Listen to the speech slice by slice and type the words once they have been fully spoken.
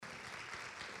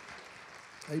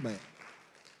Amen.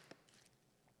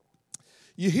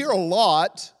 You hear a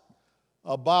lot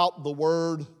about the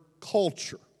word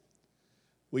culture.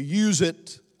 We use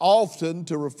it often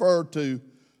to refer to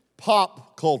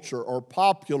pop culture or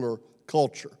popular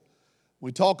culture.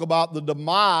 We talk about the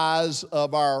demise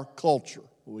of our culture.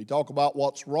 We talk about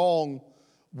what's wrong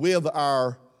with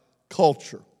our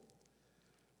culture.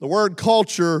 The word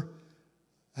culture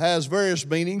has various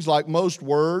meanings, like most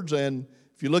words, and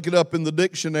if you look it up in the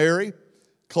dictionary,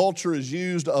 culture is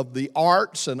used of the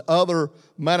arts and other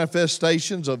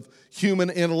manifestations of human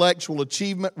intellectual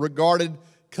achievement regarded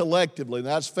collectively. And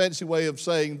that's a fancy way of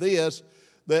saying this,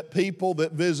 that people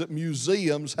that visit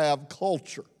museums have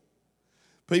culture.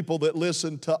 People that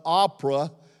listen to opera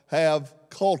have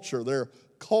culture. They're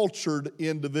cultured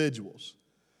individuals.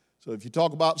 So if you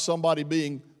talk about somebody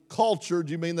being cultured,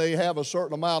 you mean they have a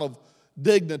certain amount of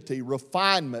dignity,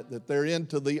 refinement, that they're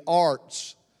into the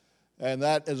arts. And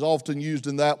that is often used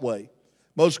in that way.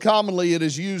 Most commonly, it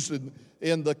is used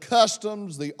in the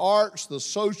customs, the arts, the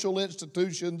social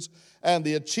institutions, and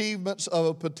the achievements of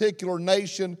a particular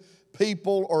nation,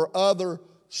 people, or other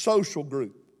social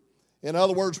group. In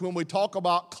other words, when we talk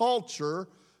about culture,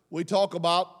 we talk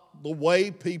about the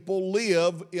way people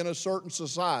live in a certain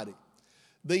society.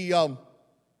 The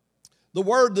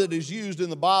word that is used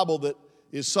in the Bible that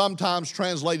is sometimes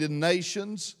translated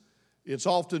nations, it's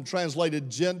often translated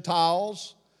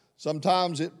Gentiles.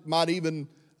 Sometimes it might even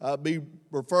be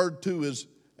referred to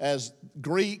as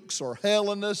Greeks or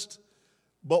Hellenists,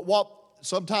 but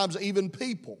sometimes even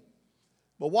people.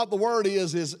 But what the word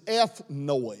is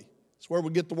ethnoi. It's where we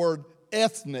get the word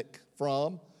ethnic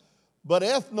from. But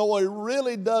ethnoi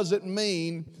really doesn't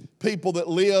mean people that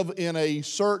live in a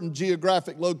certain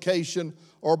geographic location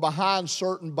or behind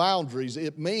certain boundaries.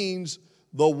 It means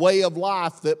the way of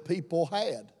life that people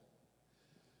had.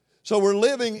 So we're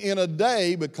living in a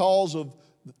day, because of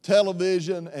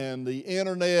television and the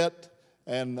internet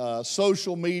and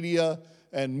social media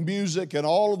and music and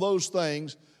all of those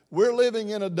things, we're living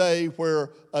in a day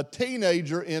where a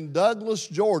teenager in Douglas,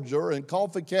 Georgia, in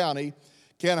Coffee County,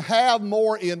 can have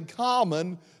more in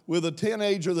common with a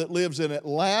teenager that lives in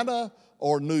Atlanta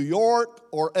or New York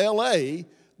or LA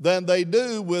than they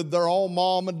do with their own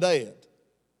mom and dad.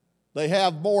 They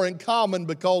have more in common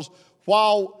because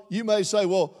while you may say,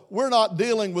 well, we're not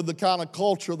dealing with the kind of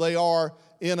culture they are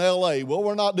in LA. Well,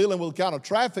 we're not dealing with the kind of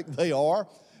traffic they are.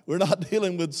 We're not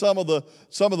dealing with some of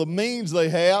the means they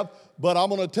have. But I'm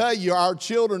going to tell you, our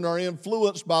children are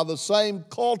influenced by the same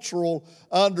cultural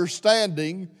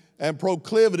understanding and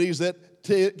proclivities that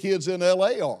kids in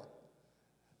LA are.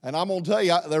 And I'm going to tell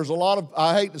you, there's a lot of,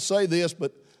 I hate to say this,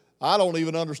 but I don't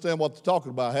even understand what they're talking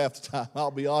about half the time.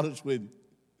 I'll be honest with you.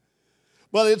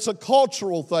 But it's a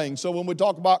cultural thing. So when we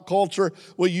talk about culture,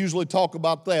 we usually talk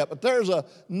about that. But there's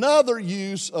another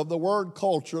use of the word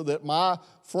culture that my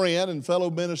friend and fellow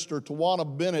minister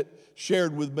Tawana Bennett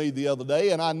shared with me the other day.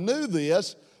 And I knew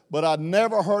this, but I'd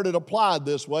never heard it applied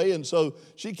this way. And so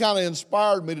she kind of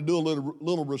inspired me to do a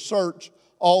little research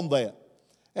on that.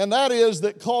 And that is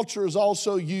that culture is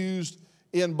also used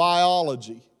in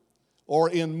biology or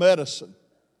in medicine.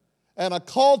 And a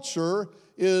culture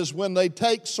is when they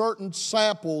take certain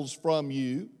samples from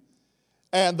you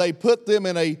and they put them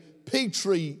in a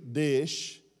petri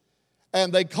dish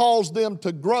and they cause them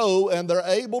to grow, and they're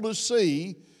able to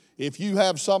see if you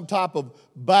have some type of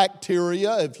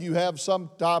bacteria, if you have some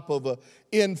type of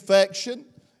infection,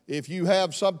 if you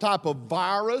have some type of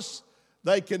virus,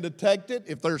 they can detect it.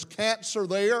 If there's cancer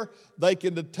there, they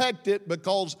can detect it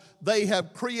because they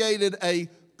have created a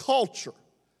culture.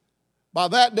 By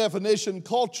that definition,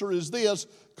 culture is this.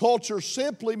 Culture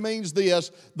simply means this: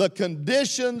 the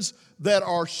conditions that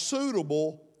are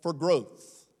suitable for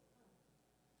growth.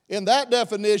 In that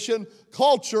definition,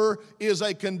 culture is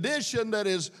a condition that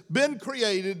has been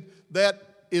created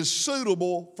that is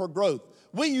suitable for growth.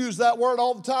 We use that word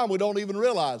all the time. We don't even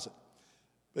realize it.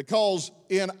 Because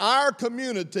in our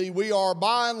community, we are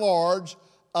by and large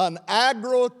an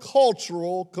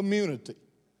agricultural community.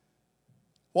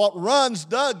 What runs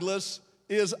Douglas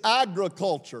is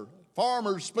agriculture.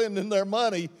 Farmers spending their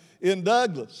money in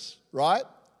Douglas, right?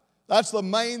 That's the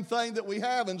main thing that we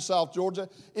have in South Georgia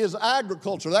is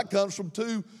agriculture. That comes from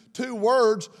two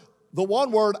words. The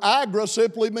one word, agra,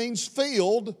 simply means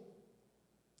field,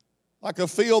 like a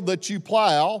field that you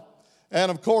plow. And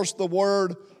of course the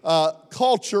word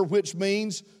culture, which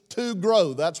means to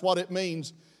grow. That's what it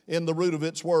means in the root of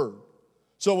its word.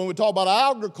 So when we talk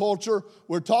about agriculture,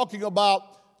 we're talking about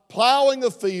plowing a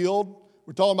field.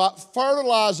 We're talking about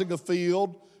fertilizing a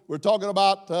field. We're talking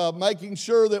about making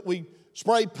sure that we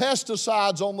spray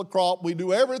pesticides on the crop. We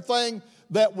do everything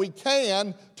that we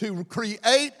can to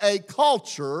create a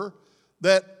culture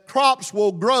that crops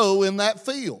will grow in that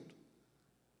field.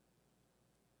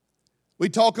 We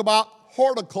talk about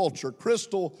horticulture.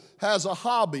 Crystal has a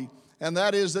hobby, and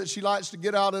that is that she likes to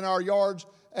get out in our yards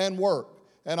and work.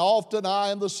 And often I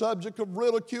am the subject of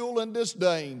ridicule and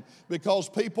disdain because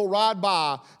people ride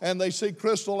by and they see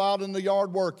Crystal out in the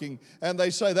yard working, and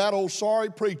they say, that old sorry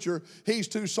preacher, he's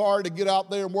too sorry to get out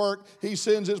there and work. He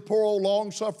sends his poor old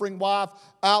long-suffering wife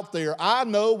out there. I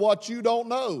know what you don't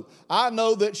know. I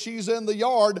know that she's in the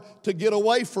yard to get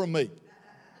away from me.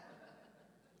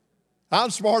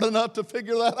 I'm smart enough to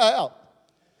figure that out.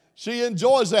 She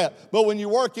enjoys that. But when you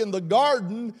work in the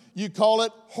garden, you call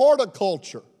it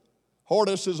horticulture.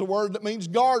 Hortus is a word that means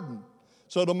garden.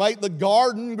 So to make the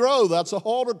garden grow, that's a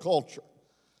horticulture.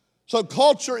 So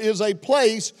culture is a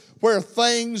place where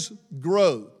things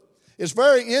grow. It's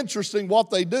very interesting what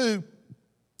they do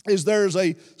is there's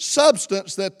a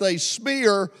substance that they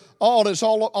smear on. It's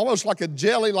almost like a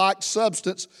jelly-like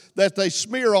substance that they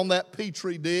smear on that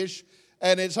Petri dish,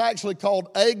 and it's actually called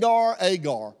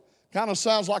agar-agar. Kind of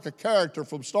sounds like a character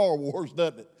from Star Wars,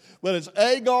 doesn't it? But it's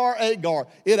agar-agar.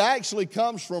 It actually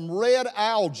comes from red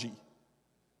algae.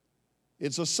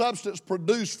 It's a substance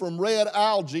produced from red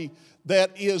algae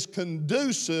that is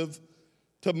conducive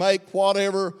to make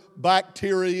whatever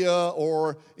bacteria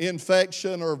or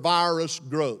infection or virus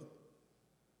grow.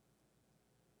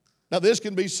 Now, this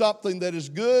can be something that is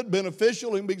good,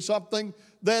 beneficial. It can be something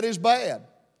that is bad.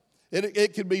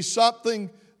 It can be something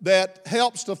that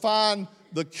helps to find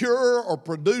the cure or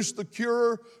produce the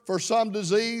cure for some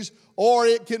disease, or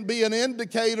it can be an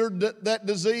indicator that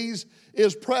disease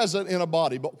is present in a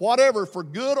body. But whatever, for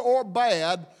good or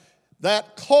bad,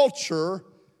 that culture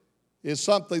is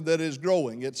something that is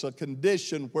growing. It's a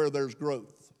condition where there's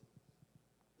growth.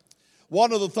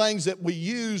 One of the things that we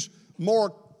use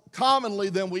more commonly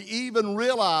than we even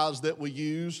realize that we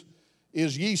use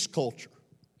is yeast culture.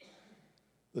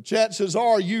 The chances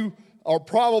are you are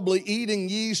probably eating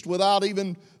yeast without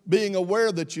even being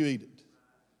aware that you eat it.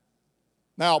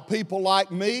 Now, people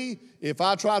like me, if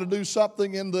I try to do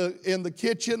something in the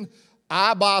kitchen,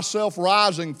 I buy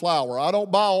self-rising flour. I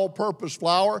don't buy all-purpose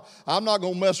flour. I'm not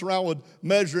going to mess around with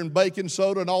measuring baking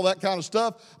soda and all that kind of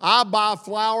stuff. I buy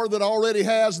flour that already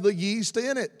has the yeast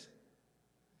in it.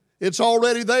 It's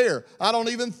already there. I don't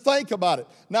even think about it.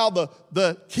 Now,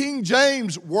 the King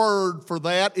James word for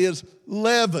that is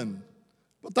leaven.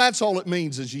 But that's all it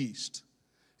means is yeast.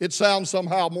 It sounds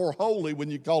somehow more holy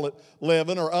when you call it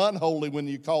leaven, or unholy when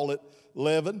you call it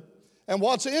leaven. And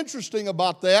what's interesting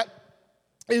about that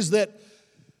is that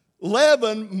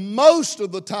leaven, most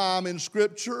of the time in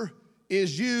Scripture,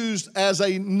 is used as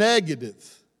a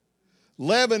negative.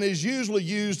 Leaven is usually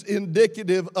used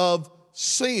indicative of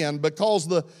sin because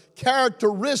the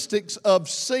characteristics of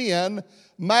sin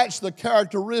match the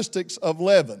characteristics of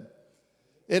leaven.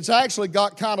 It's actually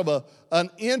got kind of an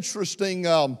interesting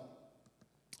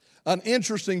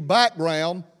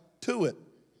background to it.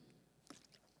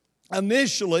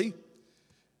 Initially,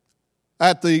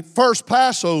 at the first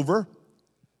Passover,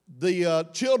 the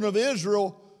children of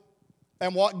Israel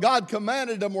and what God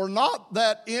commanded them were not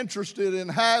that interested in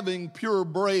having pure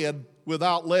bread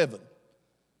without leaven.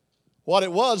 What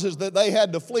it was is that they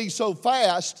had to flee so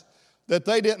fast that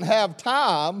they didn't have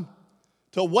time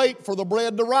to wait for the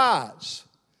bread to rise.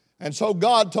 And so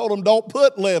God told them, don't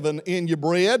put leaven in your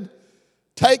bread.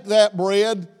 Take that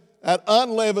bread, that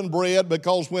unleavened bread,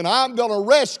 because when I'm going to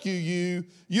rescue you,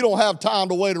 you don't have time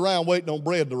to wait around waiting on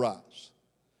bread to rise.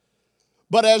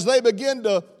 But as they begin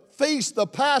to feast the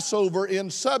Passover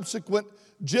in subsequent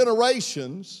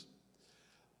generations,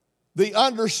 the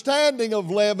understanding of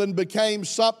leaven became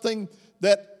something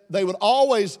that they would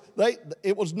always,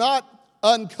 it was not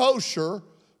unkosher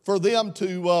for them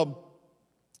to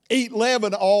eat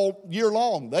leaven all year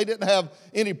long. They didn't have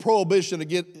any prohibition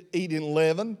against eating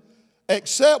leaven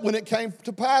except when it came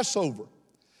to Passover.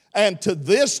 And to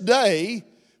this day,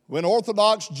 when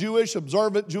Orthodox Jewish,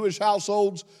 observant Jewish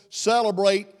households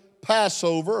celebrate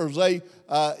Passover, or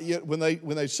when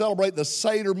they celebrate the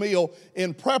Seder meal,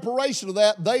 in preparation of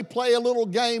that, they play a little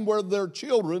game where their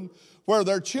children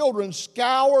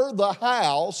scour the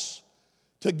house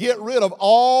to get rid of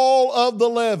all of the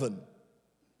leaven.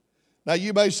 Now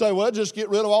you may say, well, just get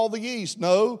rid of all the yeast.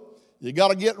 No, you got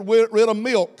to get rid of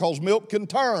milk because milk can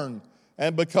turn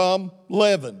and become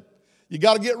leaven. You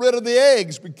got to get rid of the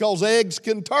eggs because eggs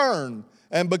can turn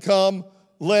and become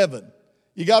leaven.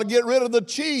 You got to get rid of the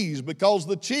cheese because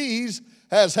the cheese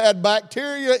has had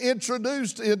bacteria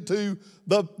introduced into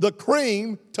the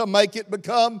cream to make it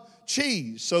become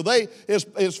cheese. So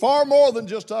it's far more than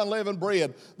just unleavened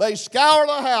bread. They scour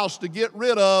the house to get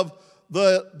rid of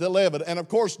the leaven. And of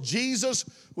course, Jesus,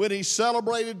 when he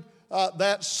celebrated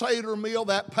that Seder meal,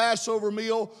 that Passover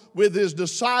meal with his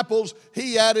disciples,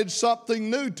 he added something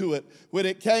new to it. When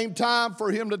it came time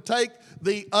for him to take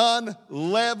the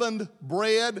unleavened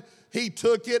bread, he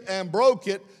took it and broke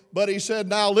it, but he said,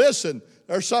 now listen,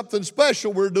 there's something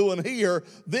special we're doing here.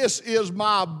 This is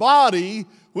my body,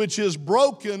 which is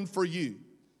broken for you.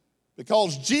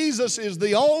 Because Jesus is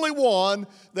the only one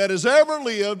that has ever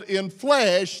lived in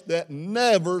flesh that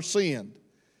never sinned.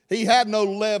 He had no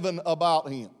leaven about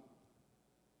him.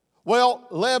 Well,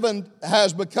 leaven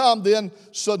has become then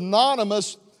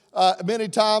synonymous many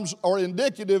times or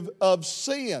indicative of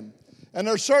sin. And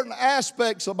there are certain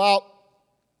aspects about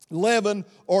leaven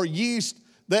or yeast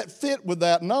that fit with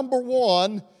that. Number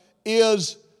one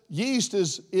is yeast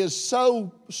is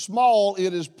so small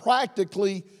it is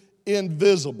practically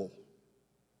invisible.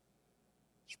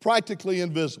 It's practically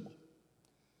invisible.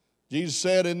 Jesus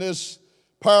said in this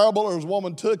parable, there was a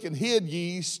woman took and hid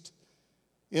yeast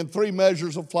in 3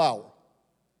 measures of flour.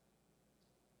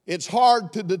 It's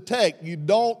hard to detect. You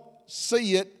don't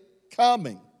see it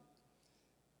coming.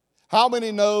 How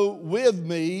many know with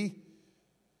me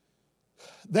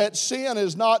that sin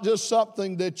is not just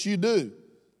something that you do?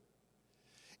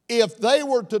 If they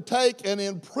were to take and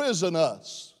imprison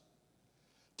us,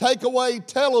 take away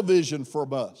television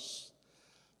from us,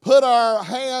 put our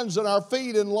hands and our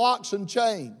feet in locks and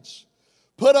chains,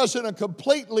 put us in a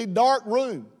completely dark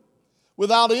room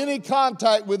without any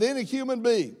contact with any human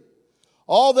being,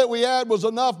 all that we had was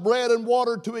enough bread and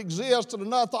water to exist and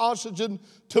enough oxygen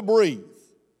to breathe.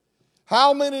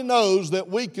 How many knows that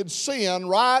we could sin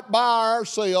right by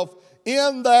ourselves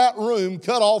in that room,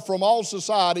 cut off from all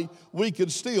society, we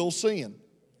could still sin?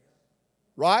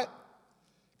 Right?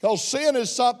 Because sin is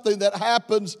something that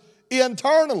happens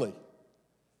internally.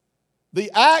 The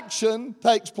action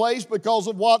takes place because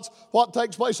of what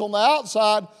takes place on the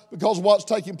outside, because of what's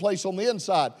taking place on the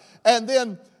inside. And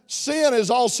then sin is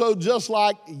also just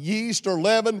like yeast or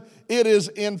leaven. It is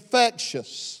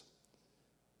infectious.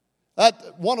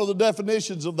 One of the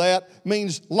definitions of that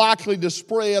means likely to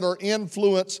spread or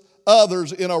influence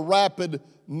others in a rapid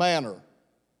manner.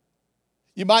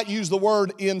 You might use the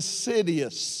word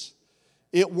insidious.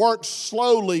 It works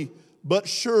slowly but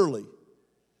surely.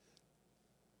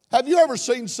 Have you ever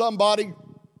seen somebody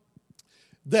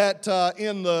that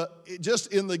in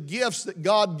the gifts that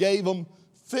God gave them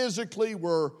physically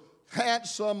were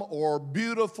handsome or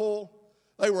beautiful?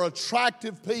 They were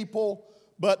attractive people,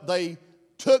 but they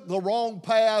took the wrong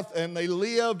path and they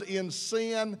lived in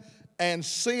sin, and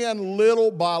sin little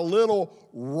by little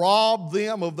robbed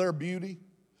them of their beauty,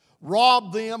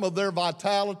 robbed them of their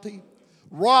vitality,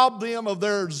 robbed them of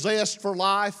their zest for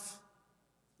life,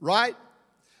 right?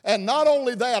 And not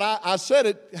only that, I said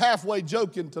it halfway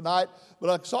joking tonight, but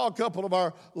I saw a couple of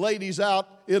our ladies out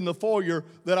in the foyer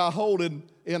that I hold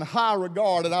in high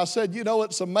regard. And I said, you know,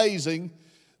 it's amazing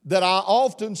that I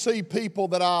often see people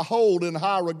that I hold in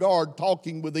high regard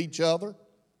talking with each other.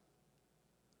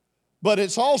 But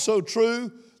it's also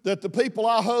true that the people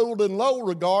I hold in low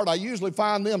regard, I usually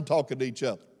find them talking to each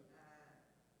other.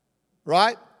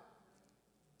 Right?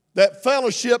 That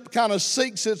fellowship kind of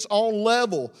seeks its own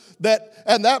level.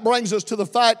 And that brings us to the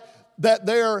fact that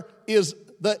there is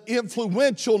the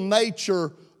influential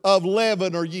nature of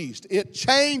leaven or yeast. It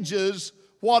changes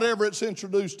whatever it's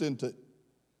introduced into.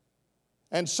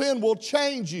 And sin will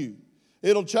change you.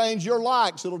 It'll change your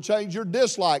likes. It'll change your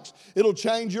dislikes. It'll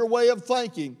change your way of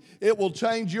thinking. It will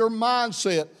change your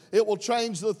mindset. It will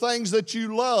change the things that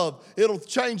you love. It'll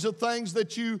change the things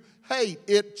that you hate.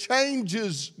 It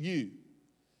changes you.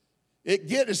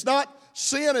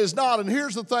 Sin is not, and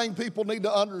here's the thing people need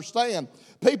to understand.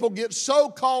 People get so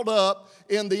caught up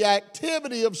in the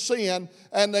activity of sin,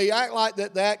 and they act like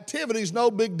that the activity is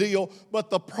no big deal. But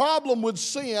the problem with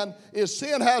sin is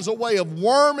sin has a way of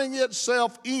worming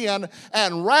itself in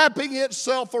and wrapping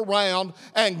itself around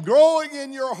and growing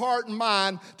in your heart and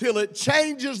mind till it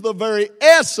changes the very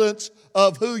essence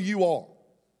of who you are.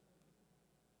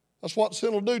 That's what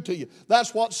sin will do to you.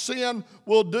 That's what sin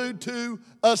will do to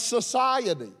a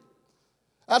society.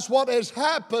 That's what has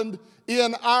happened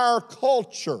in our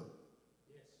culture.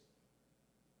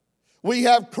 We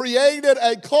have created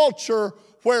a culture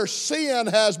where sin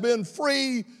has been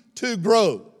free to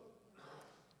grow.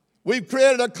 We've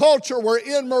created a culture where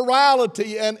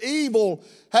immorality and evil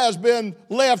has been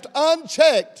left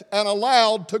unchecked and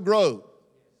allowed to grow.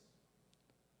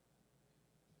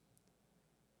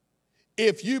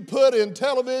 If you put in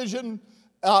television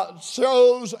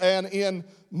shows and in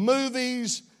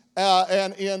movies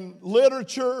and in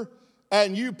literature,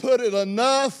 and you put it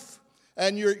enough,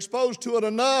 and you're exposed to it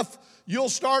enough, you'll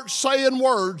start saying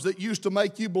words that used to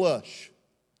make you blush.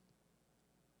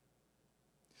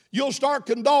 You'll start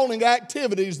condoning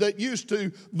activities that used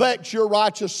to vex your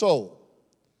righteous soul.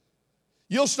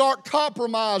 You'll start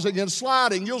compromising and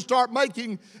sliding. You'll start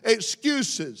making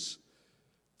excuses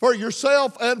for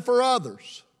yourself and for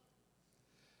others.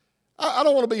 I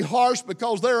don't want to be harsh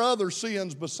because there are other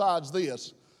sins besides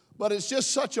this, but it's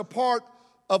just such a part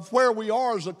of where we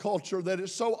are as a culture that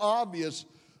it's so obvious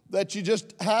that you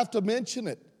just have to mention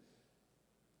it.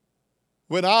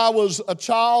 When I was a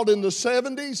child in the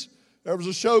 70s, there was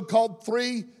a show called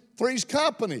Three's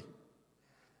Company.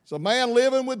 It's a man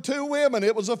living with two women.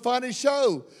 It was a funny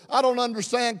show. I don't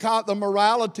understand the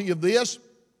morality of this,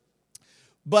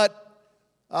 but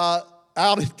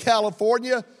out in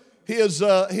California, his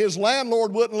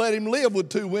landlord wouldn't let him live with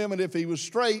two women if he was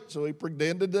straight, so he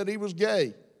pretended that he was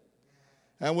gay.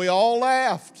 And we all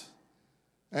laughed,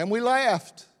 and we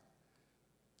laughed.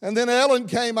 And then Ellen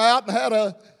came out and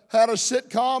had a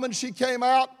sitcom, and she came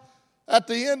out at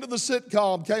the end of the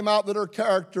sitcom, came out that her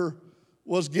character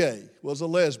was gay, was a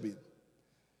lesbian.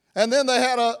 And then they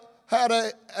had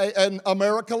an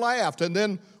America Laughed. And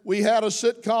then we had a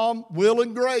sitcom, Will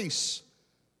and Grace,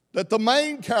 that the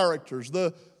main characters,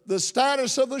 the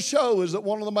status of the show is that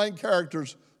one of the main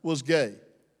characters was gay.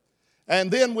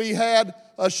 And then we had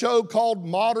a show called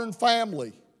Modern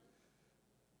Family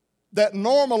that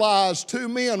normalized two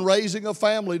men raising a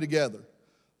family together.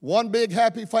 One big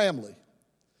happy family.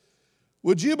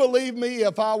 Would you believe me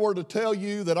if I were to tell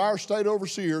you that our state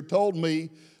overseer told me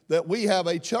that we have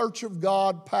a Church of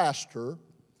God pastor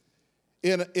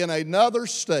in another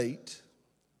state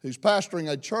who's pastoring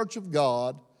a Church of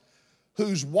God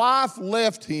whose wife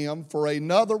left him for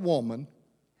another woman,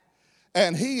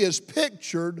 and he is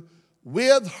pictured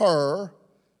with her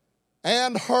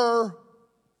and her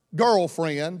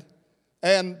girlfriend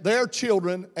and their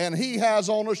children, and he has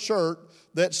on a shirt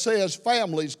that says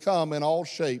families come in all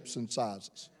shapes and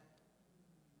sizes.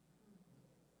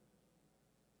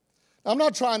 I'm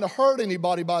not trying to hurt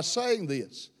anybody by saying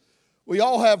this. We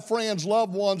all have friends,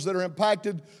 loved ones that are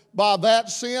impacted by that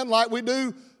sin, like we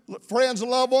do friends and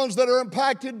loved ones that are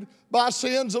impacted by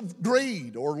sins of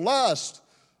greed or lust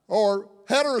or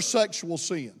heterosexual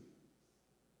sin.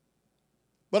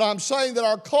 But I'm saying that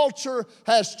our culture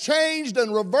has changed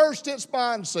and reversed its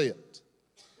mindset.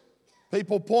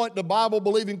 People point to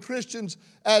Bible-believing Christians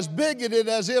as bigoted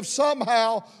as if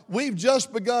somehow we've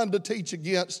just begun to teach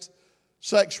against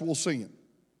sexual sin.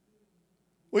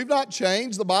 We've not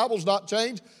changed. The Bible's not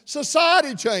changed.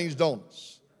 Society changed on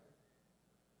us.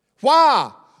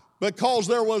 Why? Because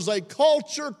there was a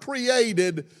culture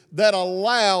created that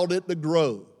allowed it to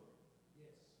grow.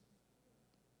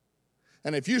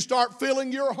 And if you start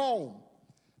filling your home,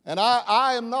 and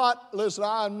I am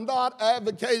not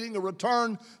advocating a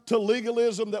return to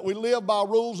legalism that we live by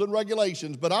rules and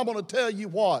regulations, but I'm going to tell you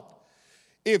what.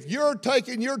 If you're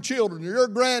taking your children or your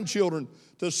grandchildren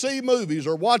to see movies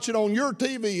or watching on your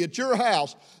TV at your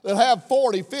house that have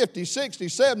 40, 50, 60,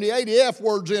 70, 80 F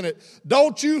words in it,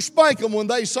 don't you spank them when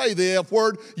they say the F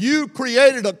word. You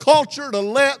created a culture to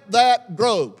let that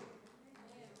grow.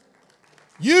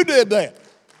 You did that.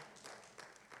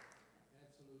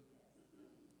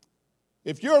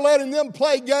 If you're letting them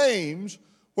play games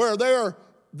where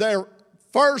they're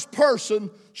first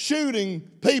person shooting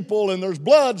people and there's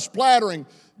blood splattering,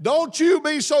 don't you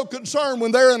be so concerned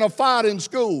when they're in a fight in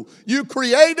school. You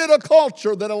created a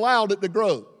culture that allowed it to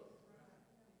grow.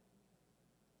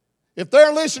 If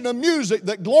they're listening to music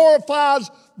that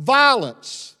glorifies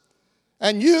violence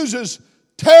and uses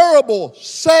terrible,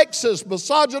 sexist,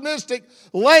 misogynistic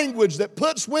language that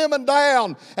puts women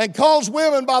down and calls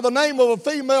women by the name of a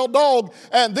female dog,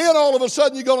 and then all of a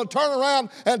sudden you're going to turn around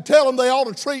and tell them they ought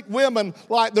to treat women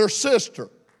like their sister.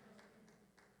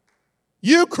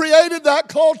 You created that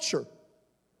culture.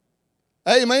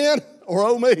 Amen? Or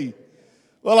oh me.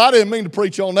 Well, I didn't mean to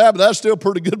preach on that, but that's still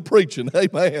pretty good preaching.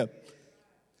 Amen.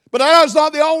 But that's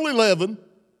not the only leaven.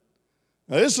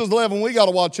 Now, this is the leaven we got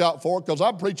to watch out for, because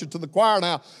I'm preaching to the choir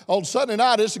now. On Sunday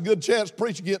night, it's a good chance to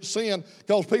preach against sin,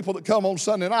 because people that come on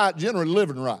Sunday night generally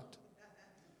living right.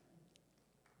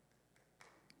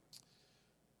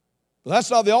 But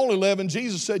that's not the only leaven.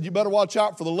 Jesus said you better watch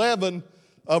out for the leaven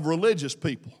of religious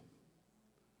people.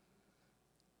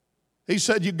 He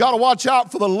said you've got to watch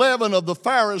out for the leaven of the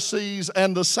Pharisees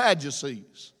and the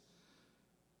Sadducees.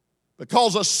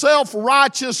 Because a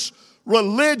self-righteous,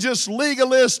 religious,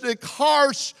 legalistic,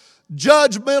 harsh,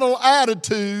 judgmental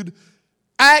attitude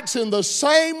acts in the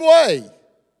same way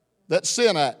that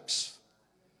sin acts.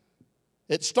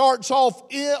 It starts off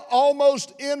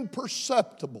almost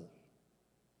imperceptible.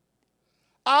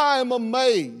 I am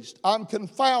amazed. I'm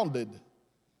confounded.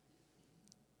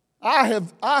 I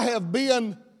have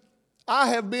been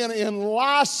in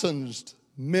licensed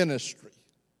ministry.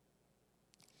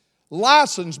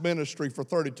 Licensed ministry for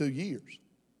 32 years.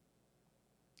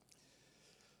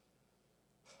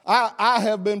 I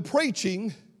have been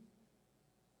preaching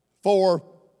for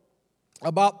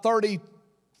about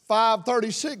 35,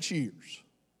 36 years.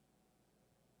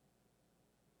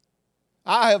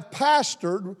 I have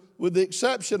pastored, with the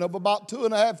exception of about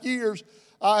 2.5 years,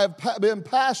 I have been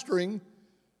pastoring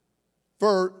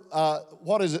for,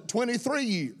 23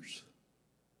 years.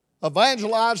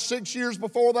 Evangelized 6 years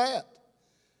before that.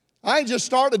 I ain't just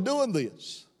started doing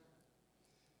this.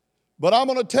 But I'm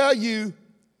going to tell you,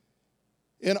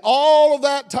 in all of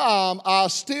that time, I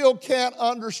still can't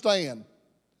understand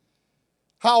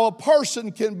how a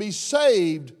person can be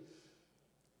saved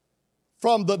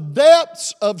from the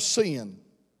depths of sin.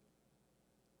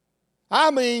 I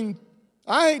mean,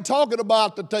 I ain't talking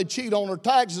about that they cheat on their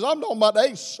taxes. I'm talking about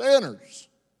they sinners.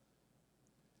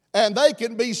 And they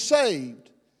can be saved.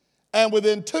 And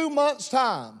within 2 months'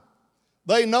 time,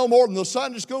 they know more than the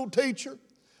Sunday school teacher.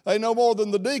 They know more than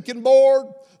the deacon board.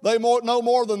 They know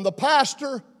more than the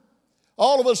pastor.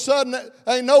 All of a sudden,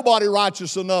 ain't nobody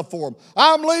righteous enough for them.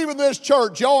 I'm leaving this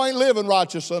church. Y'all ain't living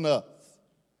righteous enough.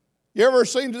 You ever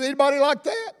seen anybody like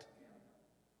that?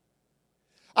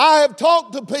 I have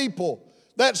talked to people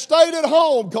that stayed at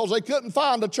home because they couldn't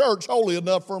find a church holy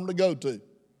enough for them to go to.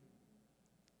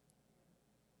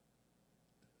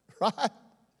 Right?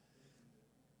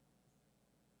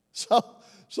 So,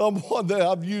 someone that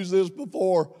I've used this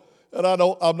before, and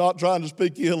I'm not trying to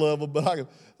speak ill of them, but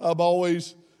I'm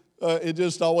always, it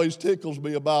just always tickles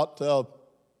me about your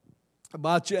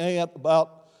aunt,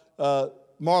 about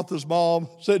Martha's mom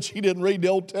said she didn't read the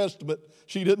Old Testament.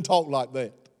 She didn't talk like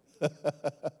that.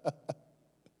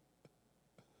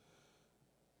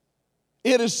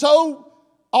 It is so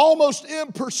almost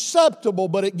imperceptible,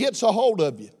 but it gets a hold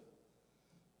of you.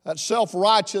 That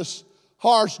self-righteous,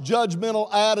 harsh,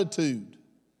 judgmental attitude.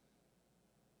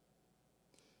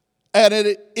 And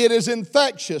it is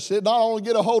infectious. It not only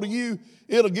get a hold of you,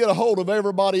 it'll get a hold of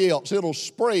everybody else. It'll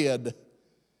spread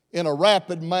in a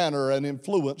rapid manner and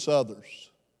influence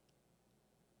others.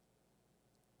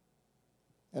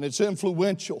 And it's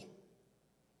influential.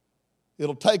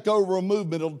 It'll take over a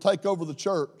movement. It'll take over the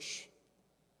church.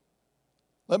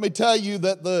 Let me tell you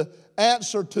that the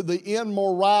answer to the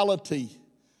immorality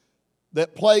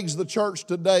that plagues the church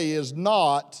today is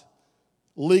not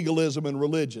legalism and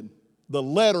religion. The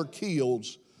letter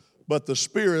kills, but the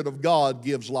Spirit of God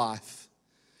gives life.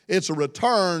 It's a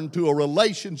return to a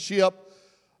relationship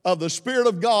of the Spirit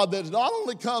of God that not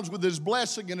only comes with His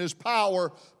blessing and His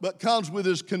power, but comes with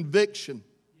His conviction.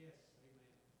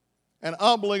 And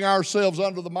humbling ourselves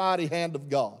under the mighty hand of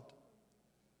God.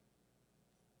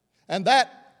 And that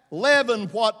leaven,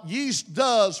 what yeast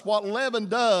does, what leaven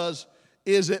does,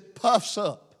 is it puffs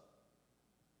up.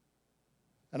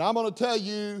 And I'm going to tell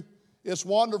you, it's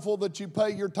wonderful that you pay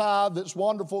your tithe. It's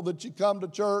wonderful that you come to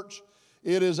church.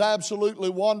 It is absolutely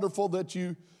wonderful that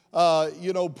you,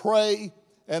 pray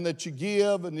and that you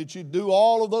give and that you do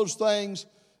all of those things.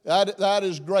 That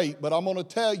is great. But I'm going to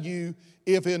tell you,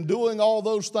 if in doing all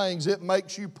those things it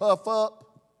makes you puff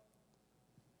up,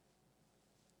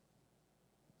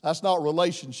 that's not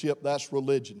relationship, that's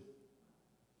religion.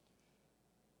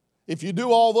 If you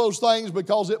do all those things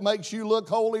because it makes you look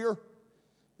holier,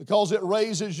 because it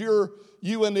raises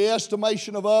you in the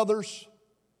estimation of others,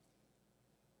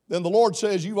 then the Lord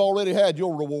says you've already had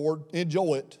your reward.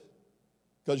 Enjoy it.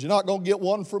 Because you're not going to get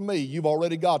one from me. You've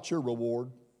already got your reward.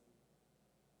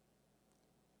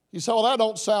 You say, well, that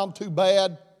don't sound too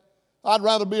bad. I'd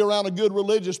rather be around a good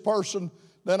religious person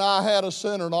than I had a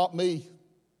sinner, not me.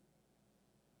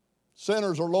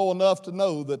 Sinners are low enough to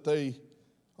know that they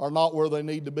are not where they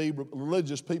need to be.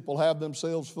 Religious people have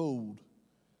themselves fooled.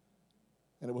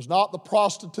 And it was not the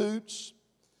prostitutes.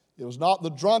 It was not the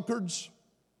drunkards.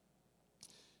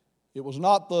 It was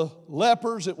not the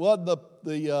lepers. It wasn't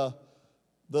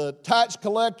the tax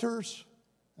collectors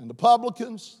and the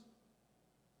publicans.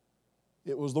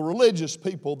 It was the religious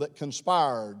people that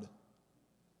conspired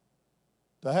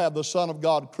to have the Son of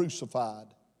God crucified.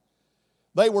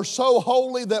 They were so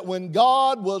holy that when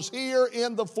God was here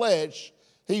in the flesh,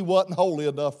 He wasn't holy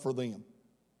enough for them.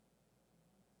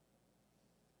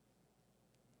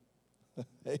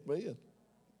 Amen.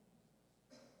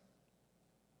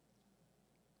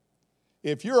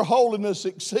 If your holiness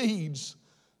exceeds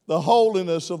the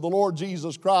holiness of the Lord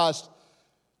Jesus Christ,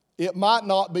 it might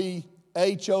not be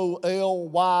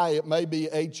H-O-L-Y, it may be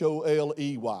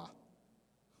H-O-L-E-Y.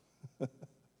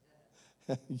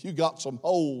 You got some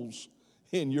holes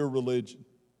in your religion.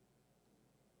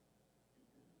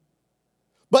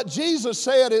 But Jesus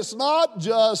said it's not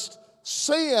just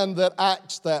sin that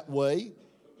acts that way,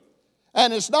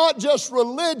 and it's not just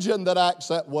religion that acts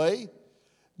that way.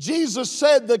 Jesus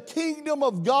said the kingdom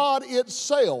of God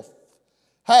itself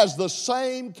has the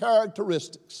same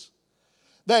characteristics.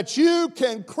 That you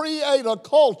can create a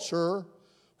culture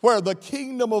where the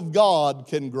kingdom of God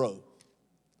can grow.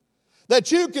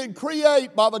 That you can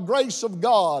create, by the grace of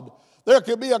God, there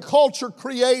can be a culture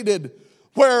created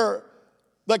where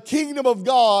the kingdom of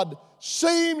God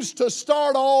seems to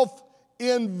start off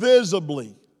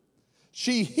invisibly.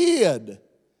 She hid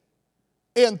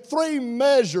in 3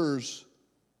 measures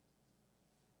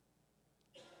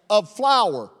of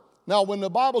flour. Now, when the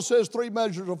Bible says 3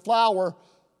 measures of flour,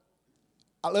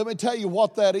 let me tell you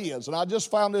what that is. And I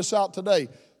just found this out today.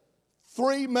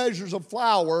 3 measures of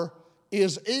flour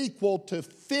is equal to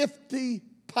 50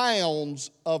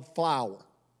 pounds of flour.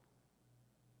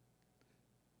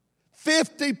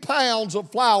 50 pounds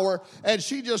of flour, and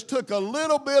she just took a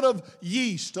little bit of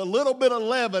yeast, a little bit of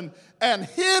leaven, and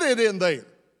hid it in there.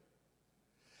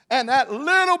 And that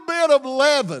little bit of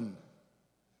leaven,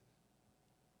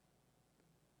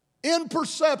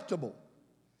 imperceptible,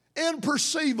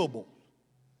 imperceivable,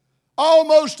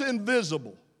 almost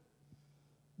invisible,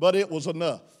 but it was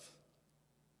enough.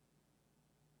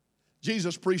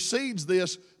 Jesus precedes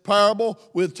this parable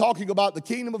with talking about the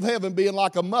kingdom of heaven being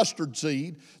like a mustard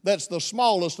seed that's the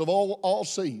smallest of all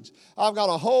seeds. I've got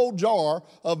a whole jar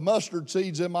of mustard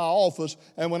seeds in my office,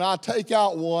 and when I take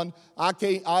out one, I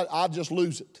just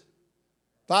lose it.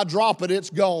 If I drop it,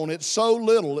 it's gone. It's so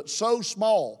little, it's so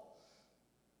small.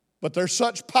 But there's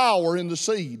such power in the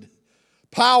seed.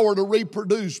 Power to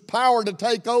reproduce, power to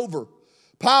take over,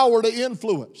 power to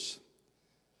influence.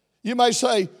 You may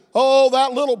say, oh,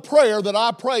 that little prayer that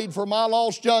I prayed for my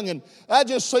lost young'un, that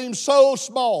just seems so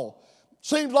small.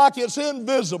 Seems like it's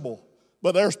invisible,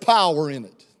 but there's power in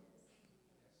it.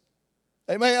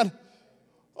 Amen?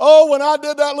 Oh, when I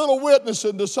did that little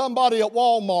witnessing to somebody at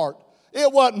Walmart,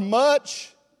 it wasn't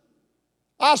much.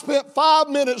 I spent 5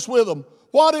 minutes with them.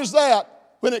 What is that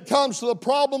when it comes to the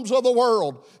problems of the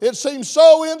world? It seems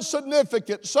so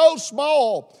insignificant, so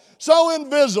small, so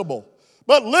invisible.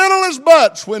 But little is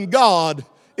much when God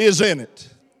is in it.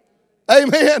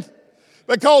 Amen?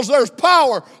 Because there's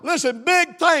power. Listen,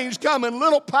 big things come in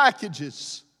little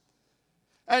packages.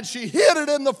 And she hid it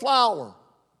in the flour.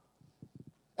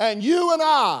 And you and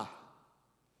I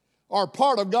are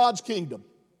part of God's kingdom.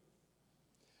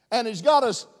 And He's got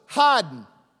us hiding.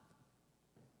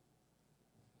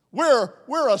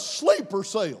 We're a sleeper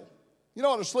cell. You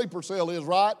know what a sleeper cell is,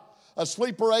 right? A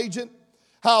sleeper agent.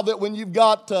 How that when you've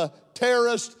got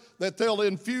terrorists, that they'll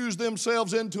infuse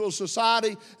themselves into a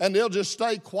society and they'll just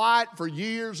stay quiet for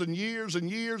years and years and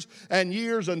years and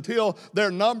years until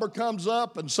their number comes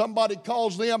up and somebody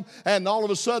calls them and all of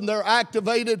a sudden they're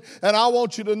activated. And I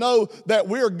want you to know that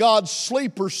we're God's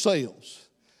sleeper cells.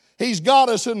 He's got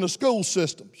us in the school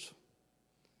systems.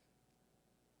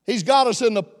 He's got us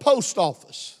in the post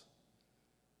office.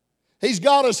 He's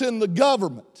got us in the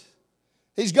government.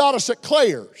 He's got us at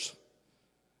Claire's.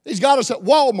 He's got us at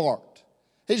Walmart.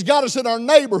 He's got us in our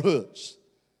neighborhoods.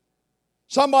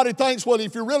 Somebody thinks, well,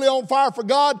 if you're really on fire for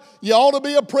God, you ought to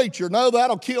be a preacher. No,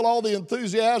 that'll kill all the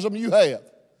enthusiasm you have.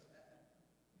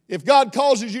 If God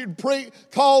calls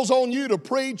on you to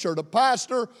preach or to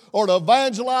pastor or to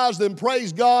evangelize, then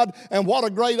praise God, and what a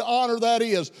great honor that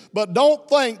is. But don't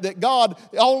think that God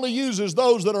only uses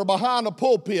those that are behind the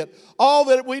pulpit. All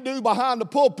that we do behind the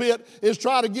pulpit is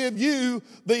try to give you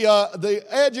the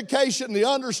education, the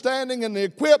understanding, and the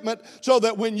equipment so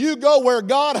that when you go where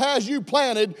God has you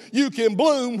planted, you can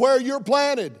bloom where you're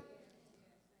planted.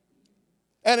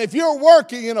 And if you're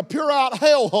working in a pure-out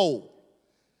hellhole,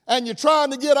 and you're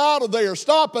trying to get out of there,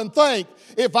 stop and think,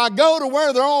 if I go to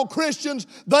where they're all Christians,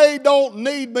 they don't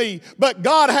need me. But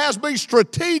God has me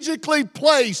strategically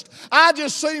placed. I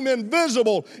just seem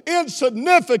invisible,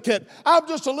 insignificant. I'm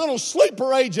just a little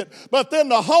sleeper agent. But then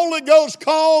the Holy Ghost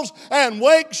calls and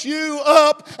wakes you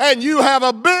up, and you have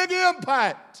a big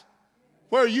impact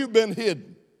where you've been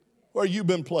hidden, where you've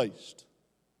been placed.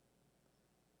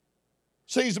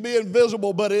 Seems to be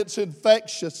invisible, but it's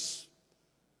infectious.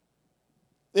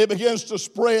 It begins to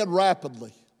spread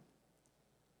rapidly.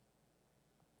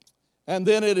 And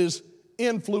then it is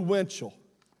influential.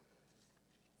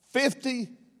 50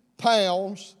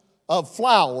 pounds of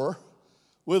flour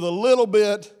with a little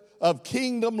bit of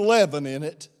kingdom leaven in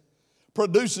it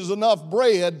produces enough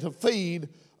bread to feed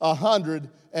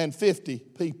 150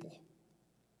 people.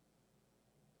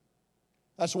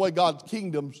 That's the way God's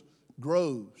kingdom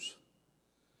grows.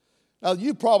 Now,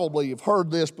 you probably have heard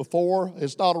this before.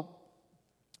 It's not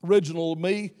original to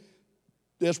me.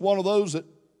 It's one of those that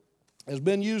has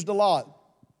been used a lot.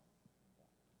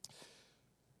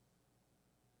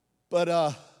 But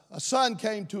a son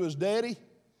came to his daddy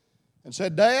and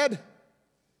said, "Dad,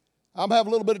 I'm having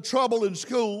a little bit of trouble in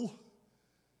school,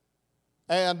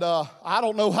 and I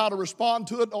don't know how to respond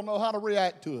to it, don't know how to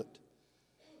react to it."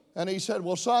 And he said,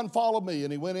 "Well, son, follow me."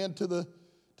 And he went into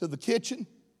the kitchen,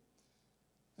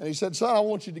 and he said, "Son, I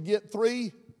want you to get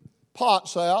 3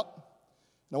 pots out,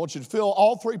 and I want you to fill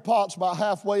all 3 pots about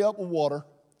halfway up with water.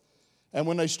 And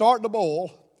when they start to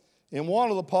boil, in one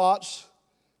of the pots,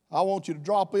 I want you to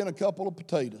drop in a couple of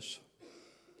potatoes.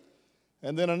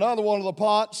 And then another one of the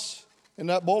pots, in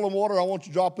that boiling water, I want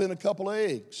you to drop in a couple of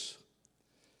eggs.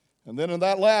 And then in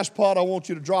that last pot, I want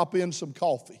you to drop in some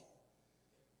coffee."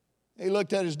 He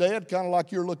looked at his dad, kind of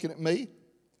like you're looking at me.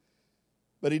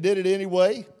 But he did it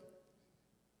anyway.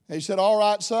 And he said, "All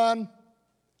right, son,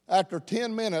 after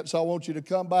 10 minutes, I want you to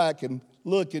come back and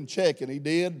look and check." And he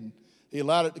did. And he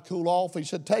allowed it to cool off. He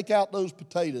said, "Take out those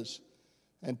potatoes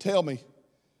and tell me,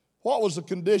 what was the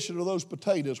condition of those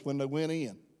potatoes when they went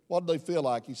in? What did they feel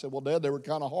like?" He said, "Well, Dad, they were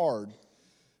kind of hard."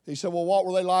 He said, "Well, what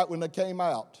were they like when they came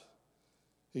out?"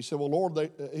 He said, "Well,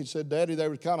 Lord," he said, "Daddy, they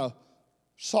were kind of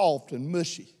soft and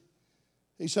mushy."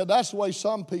 He said, "That's the way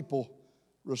some people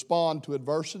respond to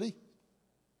adversity.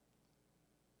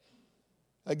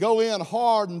 They go in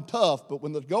hard and tough, but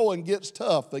when the going gets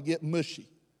tough, they get mushy."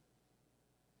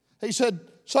 He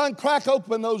said, "Son, crack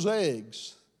open those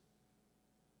eggs."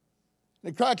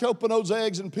 And he cracked open those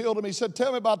eggs and peeled them. He said,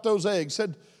 "Tell me about those eggs." He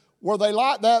said, "Were they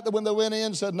like that when they went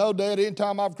in?" He said, "No, Dad,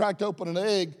 anytime I've cracked open an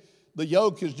egg, the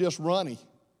yolk is just runny,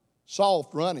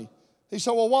 soft, runny." He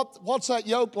said, "Well, what's that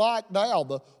yolk like now?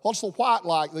 What's the white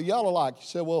like, the yellow like?" He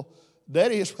said, "Well,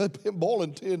 Daddy, it's been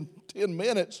boiling 10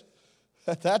 minutes.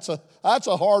 That's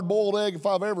a hard-boiled egg if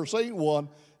I've ever seen one.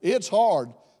 It's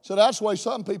hard." So that's the way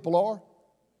some people are.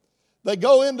 They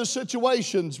go into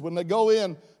situations, when they go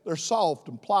in, they're soft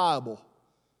and pliable.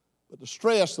 But the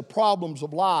stress, the problems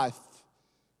of life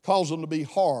cause them to be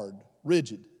hard,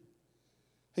 rigid.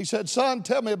 He said, "Son,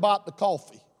 tell me about the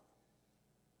coffee."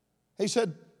 He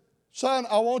said, "Son,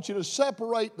 I want you to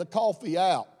separate the coffee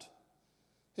out."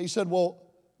 He said, "Well,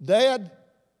 Dad,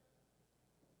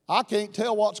 I can't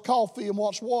tell what's coffee and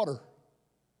what's water,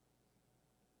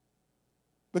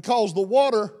 because the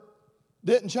water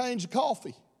didn't change the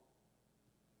coffee.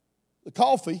 The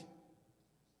coffee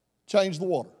changed the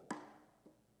water."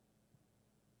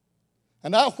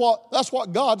 And that's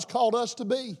what God's called us to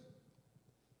be.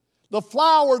 The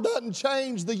flour doesn't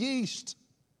change the yeast.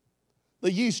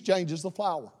 The yeast changes the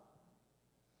flour.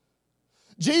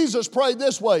 Jesus prayed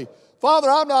this way: "Father,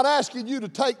 I'm not asking you to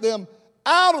take them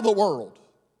out of the world,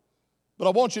 but I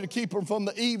want you to keep them from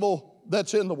the evil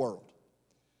that's in the world."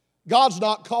 God's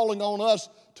not calling on us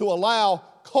to allow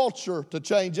culture to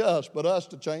change us, but us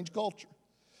to change culture.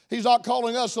 He's not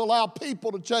calling us to allow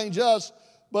people to change us,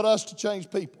 but us to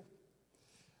change people.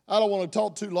 I don't want to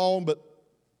talk too long, but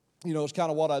it's kind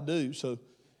of what I do. So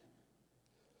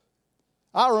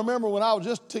I remember when I was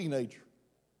just a teenager,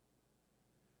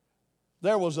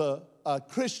 there was a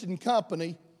Christian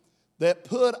company that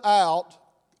put out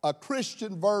a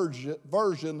Christian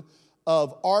version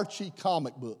of Archie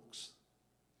comic books.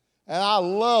 And I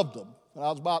loved them. When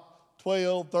I was about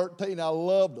 12, 13, I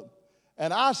loved them.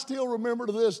 And I still remember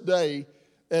to this day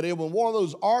that in one of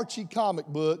those Archie comic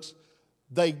books,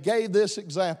 they gave this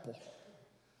example.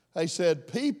 They said,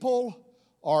 people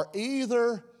are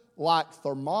either like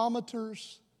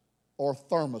thermometers or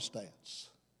thermostats.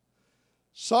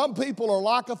 Some people are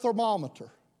like a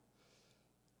thermometer.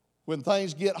 When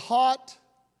things get hot,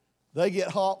 they get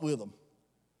hot with them.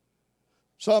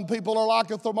 Some people are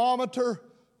like a thermometer.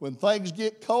 When things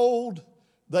get cold,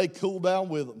 they cool down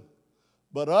with them.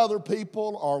 But other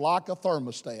people are like a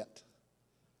thermostat.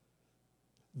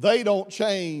 They don't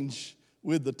change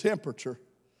with the temperature.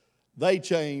 They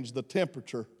change the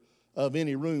temperature of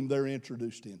any room they're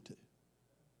introduced into.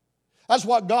 That's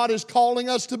what God is calling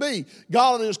us to be.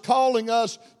 God is calling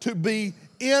us to be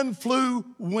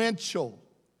influential.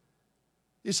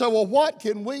 You say, well, what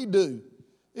can we do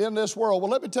in this world?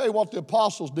 Well, let me tell you what the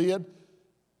apostles did.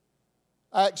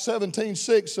 Acts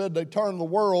 17:6 said they turned the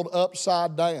world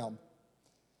upside down.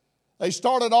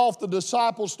 The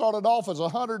disciples started off as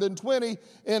 120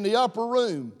 in the upper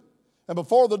room. And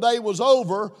before the day was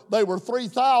over, they were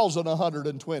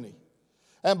 3,120.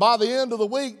 And by the end of the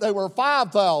week, they were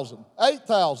 5,000,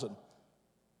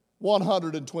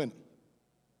 8,120.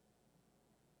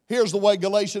 Here's the way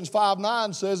Galatians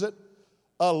 5:9 says it.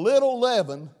 A little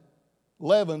leaven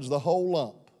leavens the whole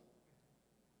lump.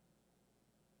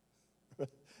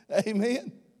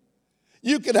 Amen.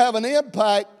 You can have an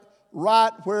impact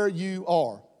right where you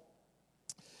are.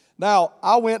 Now,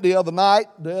 I went the other night.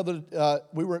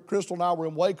 We were at Crystal and I were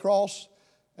in Waycross.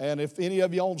 And if any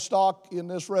of you own stock in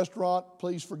this restaurant,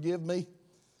 please forgive me.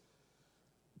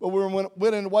 But we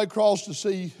went in Waycross to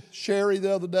see Sherry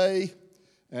the other day.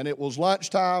 And it was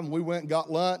lunchtime. We went and got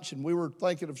lunch. And we were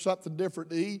thinking of something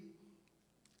different to eat.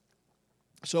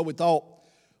 So we thought,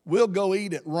 we'll go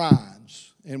eat at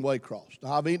Ryan's in Waycross.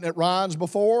 Now, I've eaten at Ryan's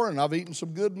before, and I've eaten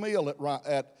some good meal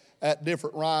at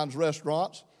different Ryan's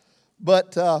restaurants.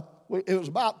 But it was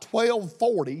about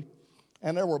 12:40,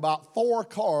 and there were about 4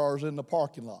 cars in the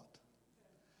parking lot.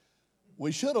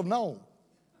 We should have known.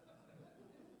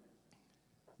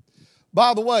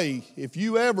 By the way, if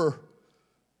you ever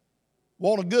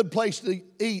want a good place to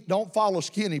eat, don't follow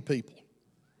skinny people.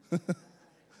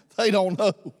 They don't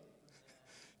know.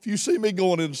 If you see me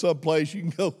going into some place, you can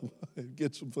go and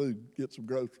get some food, get some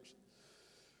groceries.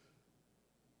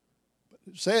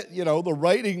 But said, the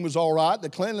rating was all right, the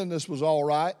cleanliness was all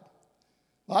right.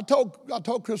 I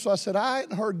told Crystal, I said, I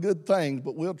hadn't heard good things,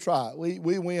 but we'll try it.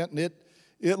 We went, and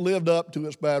it lived up to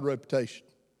its bad reputation.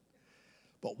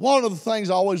 But one of the things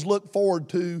I always look forward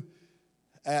to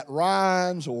at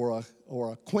Ryan's or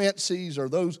a Quincy's or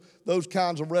those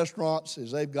kinds of restaurants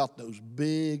is they've got those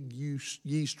big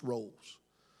yeast rolls.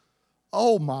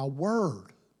 Oh, my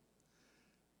word.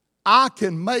 I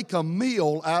can make a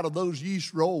meal out of those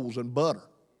yeast rolls and butter.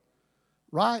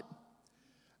 Right?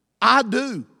 I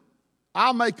do.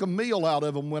 I make a meal out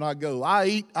of them when I go.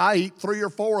 I eat 3 or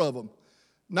 4 of them.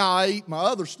 Now, I eat my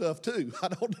other stuff too.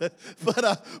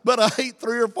 But I eat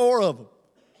 3 or 4 of them.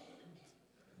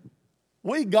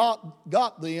 We got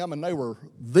them, and they were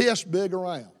this big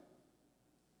around.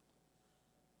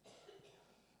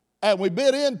 And we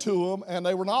bit into them, and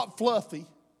they were not fluffy.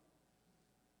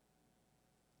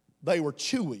 They were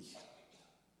chewy.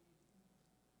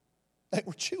 They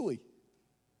were chewy.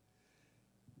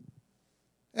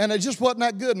 And it just wasn't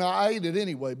that good. Now, I ate it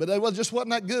anyway, but it just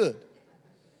wasn't that good.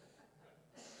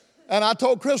 And I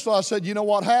told Crystal, I said, you know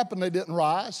what happened? They didn't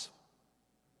rise.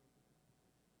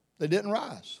 They didn't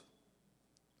rise.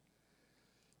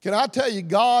 Can I tell you,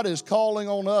 God is calling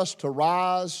on us to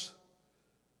rise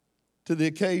to the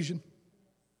occasion?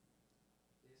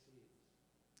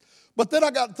 But then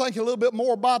I got to thinking a little bit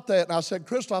more about that, and I said,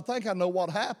 Crystal, I think I know what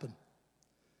happened.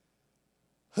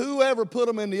 Whoever put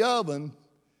them in the oven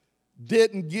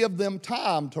didn't give them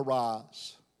time to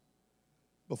rise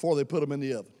before they put them in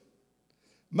the oven.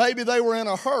 Maybe they were in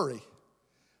a hurry,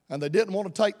 and they didn't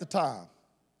want to take the time.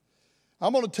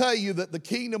 I'm going to tell you that the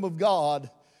kingdom of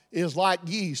God is like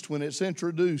yeast when it's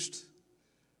introduced.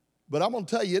 But I'm going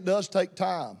to tell you, it does take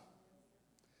time.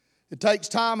 It takes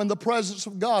time in the presence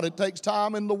of God. It takes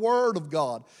time in the Word of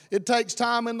God. It takes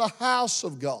time in the house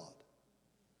of God.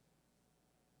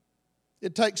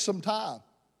 It takes some time.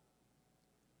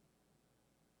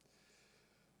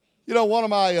 One of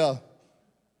my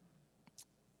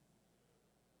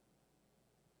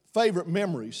favorite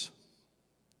memories,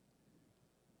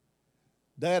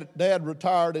 Dad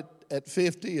retired at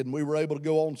 50, and we were able to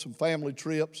go on some family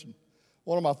trips. And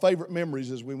one of my favorite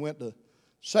memories is we went to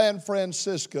San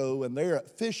Francisco, and there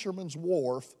at Fisherman's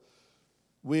Wharf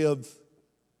with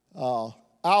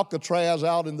Alcatraz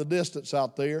out in the distance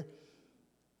out there,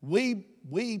 we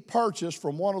purchased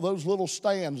from one of those little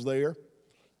stands there,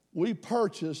 we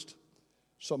purchased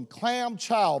some clam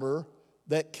chowder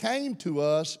that came to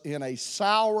us in a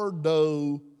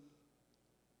sourdough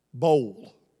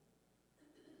bowl.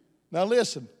 Now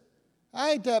listen,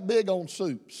 I ain't that big on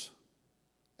soups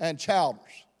and chowders.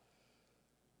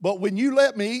 But when you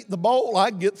let me eat the bowl,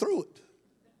 I can get through it.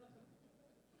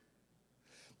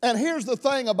 And here's the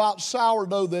thing about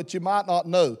sourdough that you might not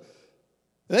know.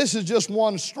 This is just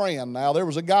one strand now. There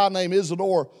was a guy named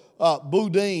Isidore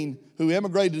Boudin who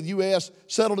immigrated to the U.S.,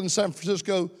 settled in San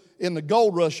Francisco in the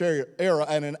gold rush era.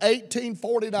 And in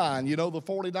 1849, the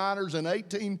 49ers, in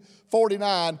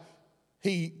 1849,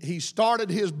 he started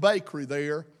his bakery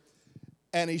there,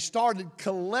 and he started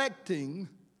collecting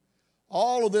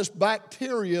all of this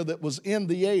bacteria that was in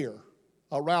the air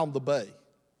around the bay.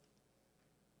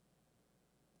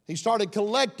 He started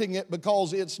collecting it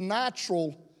because it's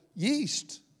natural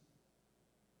yeast.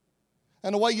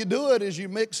 And the way you do it is you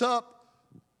mix up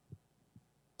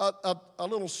a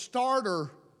little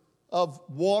starter of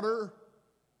water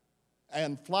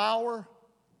and flour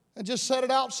and just set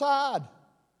it outside.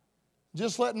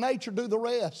 Just let nature do the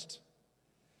rest.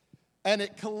 And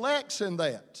it collects in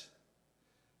that.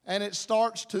 and it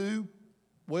starts to,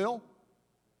 well,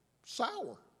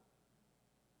 sour.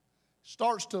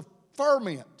 Starts to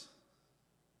ferment.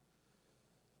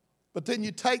 But then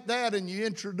you take that and you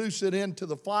introduce it into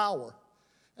the flour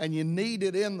and you knead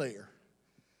it in there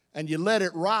and you let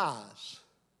it rise.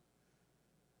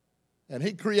 And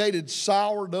he created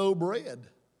sourdough bread.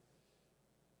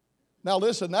 Now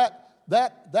listen,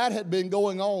 that had been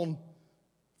going on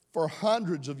for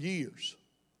hundreds of years.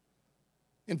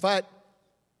 In fact,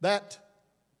 that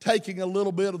taking a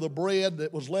little bit of the bread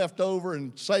that was left over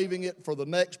and saving it for the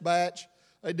next batch,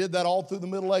 they did that all through the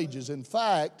Middle Ages. In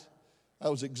fact, that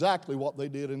was exactly what they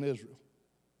did in Israel.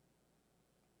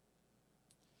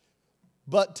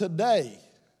 But today,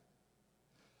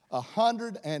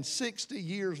 160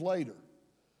 years later,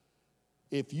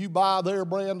 if you buy their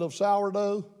brand of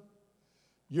sourdough,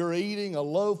 you're eating a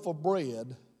loaf of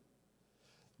bread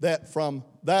that from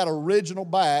that original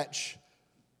batch,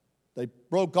 they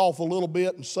broke off a little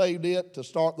bit and saved it to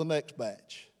start the next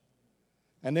batch.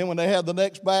 And then when they had the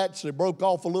next batch, they broke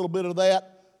off a little bit of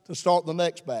that to start the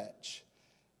next batch.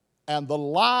 And the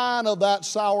line of that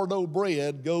sourdough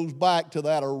bread goes back to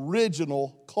that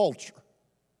original culture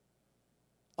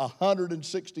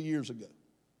 160 years ago.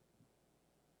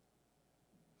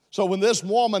 So when this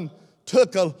woman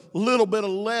took a little bit of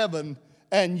leaven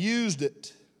and used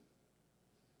it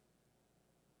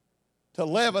to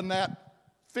leaven that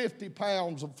 50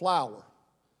 pounds of flour,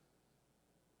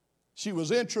 she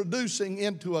was introducing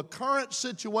into a current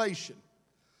situation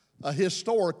a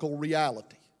historical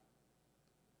reality.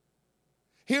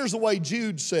 Here's the way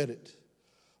Jude said it.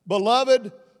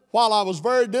 Beloved, while I was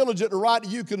very diligent to write to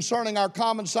you concerning our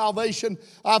common salvation,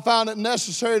 I found it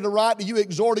necessary to write to you,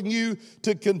 exhorting you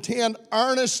to contend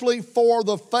earnestly for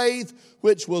the faith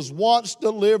which was once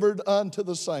delivered unto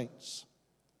the saints.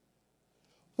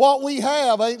 What we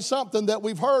have ain't something that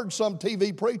we've heard some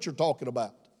TV preacher talking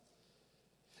about.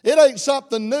 It ain't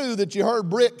something new that you heard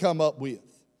Britt come up with.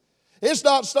 It's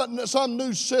not some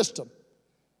new system.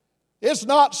 It's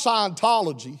not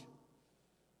Scientology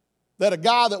that a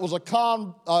guy that was a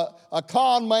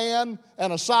con man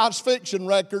and a science fiction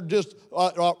writer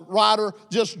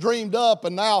just dreamed up,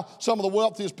 and now some of the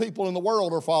wealthiest people in the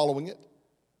world are following it.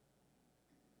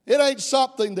 It ain't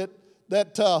something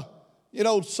that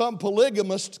some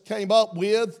polygamist came up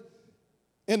with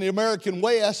in the American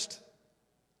West.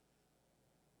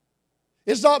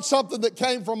 It's not something that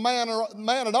came from man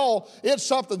at all. It's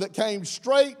something that came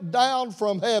straight down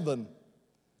from heaven.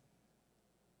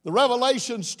 The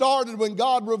revelation started when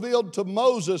God revealed to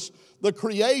Moses the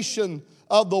creation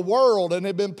of the world, and it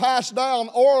had been passed down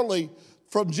orally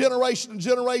from generation to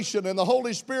generation, and the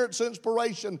Holy Spirit's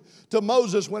inspiration to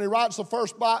Moses when he writes the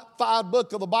first 5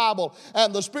 books of the Bible.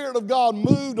 And the Spirit of God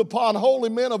moved upon holy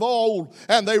men of old,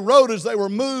 and they wrote as they were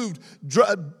moved,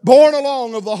 borne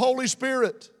along of the Holy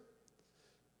Spirit.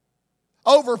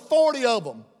 Over 40 of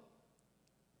them.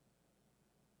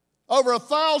 Over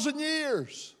 1,000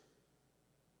 years.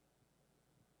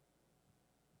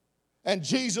 And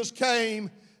Jesus came,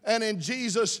 and in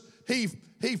Jesus, He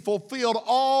fulfilled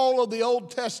all of the Old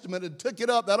Testament and took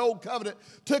it up, that old covenant,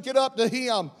 took it up to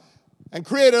Him and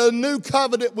created a new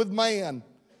covenant with man.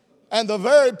 And the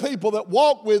very people that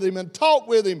walked with Him and talked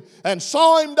with Him and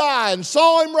saw Him die and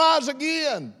saw Him rise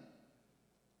again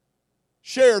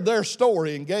shared their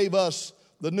story and gave us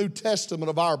the New Testament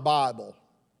of our Bible.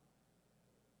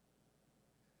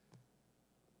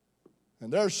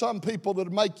 And there's some people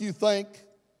that make you think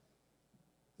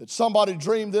that somebody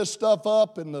dreamed this stuff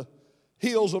up in the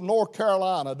hills of North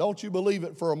Carolina. Don't you believe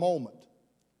it for a moment.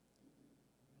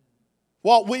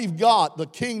 What we've got, the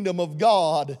kingdom of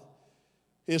God,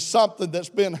 is something that's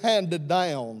been handed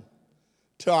down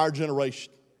to our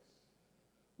generation.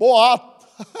 Boy,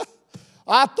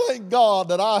 I thank God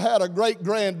that I had a great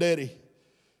granddaddy,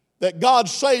 that God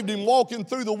saved him walking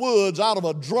through the woods out of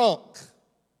a drunk.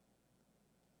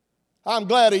 I'm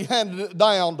glad He handed it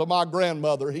down to my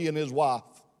grandmother, he and his wife.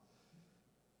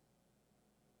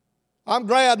 I'm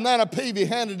glad Nana Peavy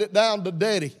handed it down to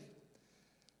Daddy.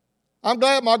 I'm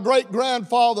glad my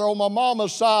great-grandfather on my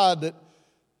mama's side that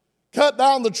cut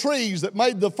down the trees that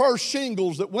made the first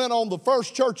shingles that went on the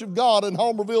first Church of God in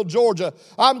Homerville, Georgia.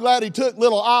 I'm glad he took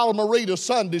little Isla Marie to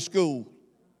Sunday school.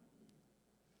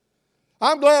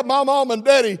 I'm glad my mom and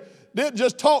daddy didn't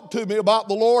just talk to me about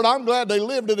the Lord. I'm glad they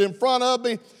lived it in front of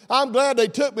me. I'm glad they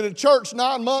took me to church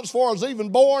 9 months before I was even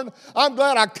born. I'm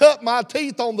glad I cut my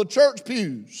teeth on the church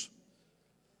pews.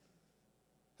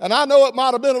 And I know it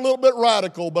might have been a little bit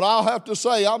radical, but I'll have to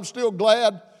say I'm still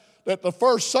glad that the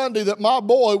first Sunday that my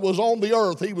boy was on the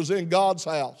earth, he was in God's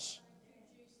house.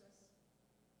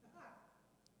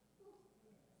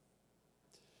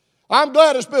 I'm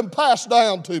glad it's been passed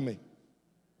down to me.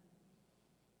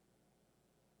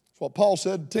 That's what Paul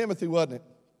said to Timothy, wasn't it?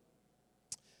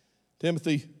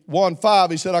 Timothy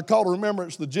 1:5, he said, I call to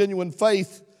remembrance the genuine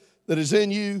faith that is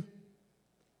in you.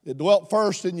 It dwelt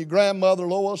first in your grandmother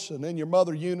Lois and in your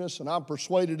mother Eunice, and I'm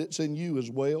persuaded it's in you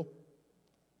as well.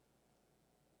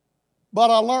 But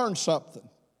I learned something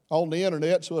on the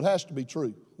internet, so it has to be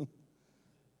true.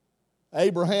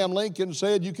 Abraham Lincoln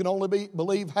said you can only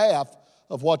believe half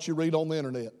of what you read on the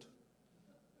internet.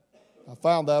 I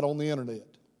found that on the internet.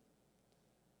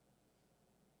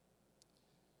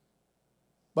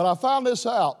 But I found this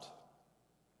out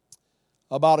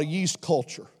about a yeast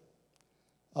culture,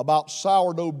 about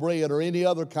sourdough bread or any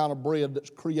other kind of bread that's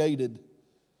created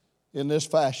in this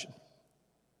fashion.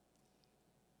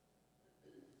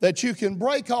 That you can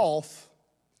break off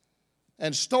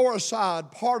and store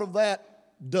aside part of that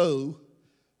dough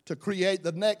to create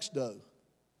the next dough.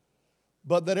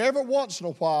 But that every once in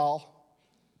a while,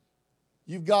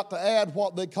 you've got to add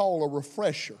what they call a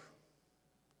refresher.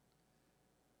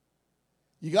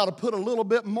 You got to put a little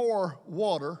bit more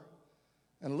water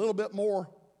and a little bit more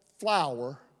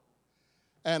flour.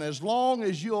 And as long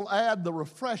as you'll add the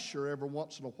refresher every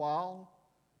once in a while,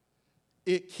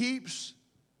 it keeps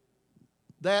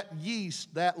that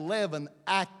yeast, that leaven,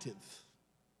 active.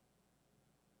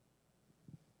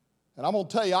 And I'm going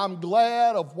to tell you, I'm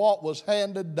glad of what was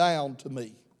handed down to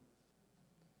me.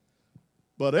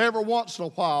 But every once in a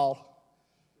while,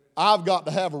 I've got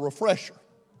to have a refresher.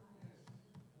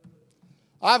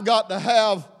 I've got to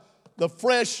have the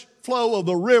fresh flow of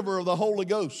the river of the Holy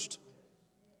Ghost.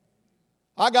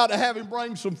 I got to have Him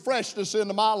bring some freshness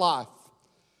into my life.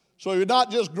 So He's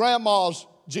not just grandma's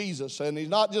Jesus, and He's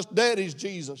not just daddy's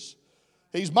Jesus.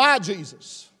 He's my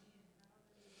Jesus.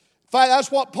 In fact,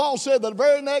 that's what Paul said, the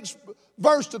very next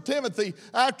verse to Timothy,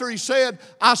 after he said,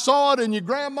 I saw it in your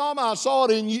grandmama, I saw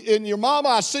it in your mama,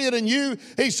 I see it in you.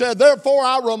 He said, therefore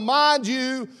I remind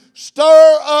you,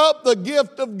 stir up the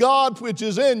gift of God which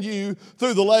is in you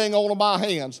through the laying on of my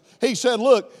hands. He said,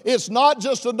 look, it's not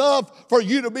just enough for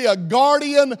you to be a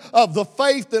guardian of the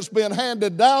faith that's been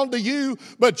handed down to you,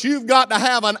 but you've got to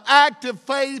have an active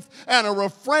faith and a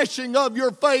refreshing of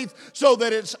your faith so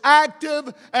that it's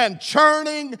active and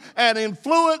churning and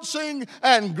influencing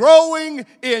and growing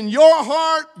in your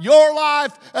heart, your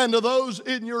life, and to those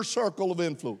in your circle of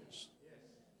influence.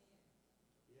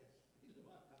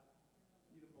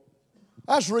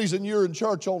 That's the reason you're in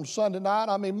church on Sunday night.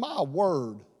 I mean, my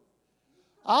word.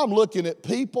 I'm looking at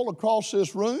people across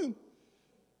this room.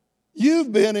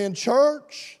 You've been in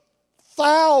church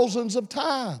thousands of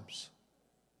times.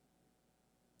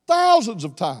 Thousands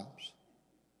of times.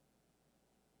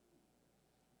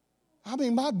 I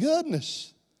mean, my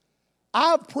goodness.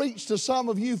 I've preached to some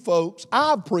of you folks.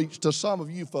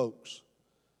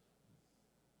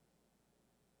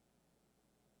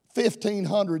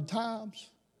 1,500 times.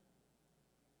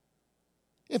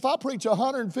 If I preach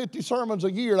 150 sermons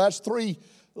a year, that's a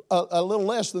little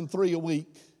less than 3 a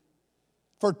week.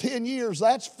 For 10 years,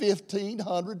 that's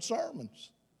 1,500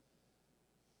 sermons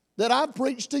that I've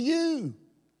preached to you.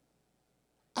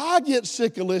 I get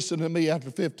sick of listening to me after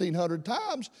 1,500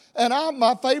 times, and I'm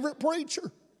my favorite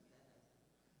preacher.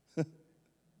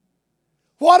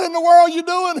 What in the world are you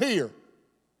doing here?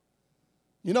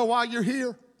 You know why you're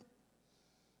here?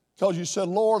 Because you said,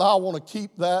 Lord, I want to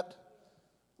keep that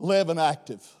leaven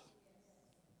active.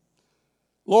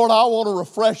 Lord, I want a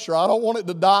refresher. I don't want it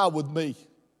to die with me.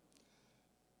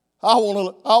 I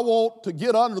want to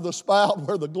get under the spout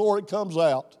where the glory comes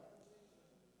out.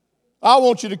 I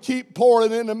want you to keep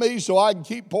pouring into me so I can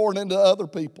keep pouring into other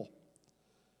people.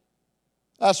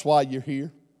 That's why you're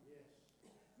here.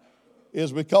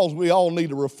 Is because we all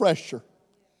need a refresher.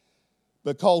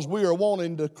 Because we are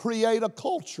wanting to create a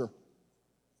culture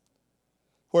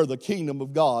where the kingdom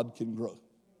of God can grow.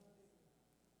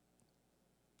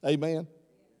 Amen.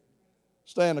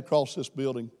 Stand across this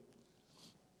building.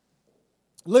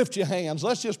 Lift your hands.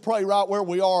 Let's just pray right where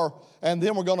we are, and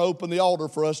then we're going to open the altar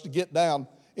for us to get down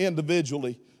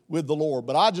individually with the Lord.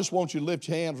 But I just want you to lift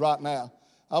your hands right now.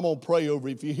 I'm going to pray over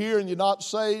you. If you're here and you're not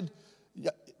saved,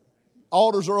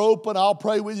 altars are open. I'll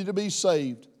pray with you to be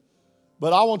saved.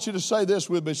 But I want you to say this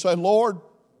with me. Say, Lord,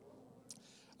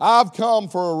 I've come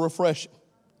for a refreshing.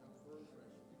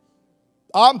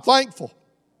 I'm thankful.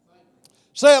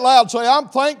 Say it loud. Say, I'm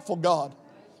thankful, God,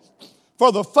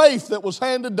 for the faith that was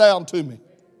handed down to me.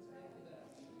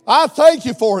 I thank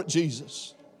you for it,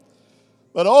 Jesus.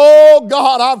 But, oh,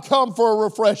 God, I've come for a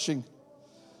refreshing.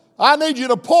 I need you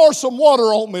to pour some water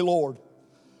on me, Lord.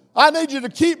 I need you to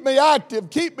keep me active,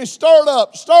 keep me stirred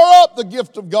up. Stir up the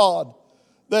gift of God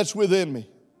that's within me.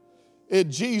 in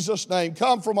Jesus' name.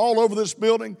 Come from all over this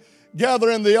building,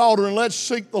 gather in the altar, and let's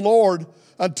seek the Lord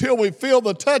until we feel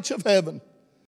the touch of heaven.